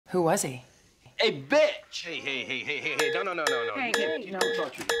Who was he? Hey, bitch! Hey, no. Hank, You can't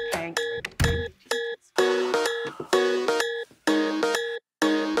torture me. Hank.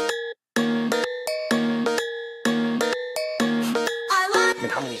 I mean,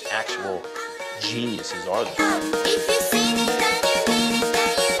 how many actual geniuses are there?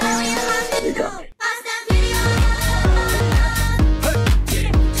 You got me.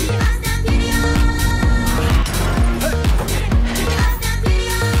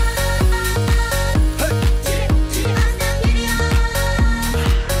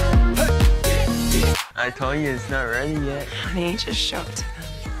 I told you it's not ready yet. Honey, just show it to them.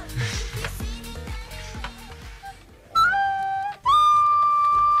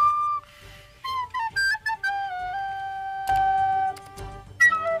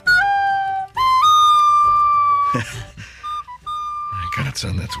 My God,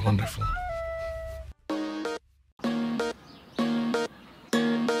 son, that's wonderful.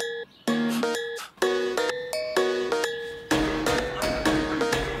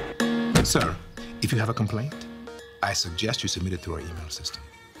 Sir, if you have a complaint, I suggest you submit it through our email system.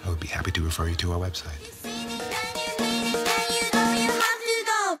 I would be happy to refer you to our website.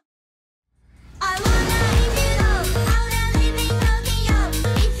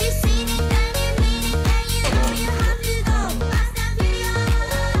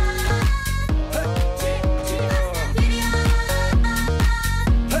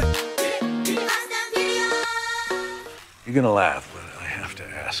 You're gonna laugh, but I have to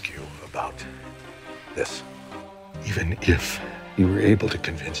ask you about this. Even if you were able to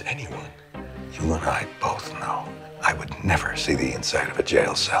convince anyone, you and I both know I would never see the inside of a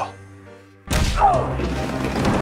jail cell.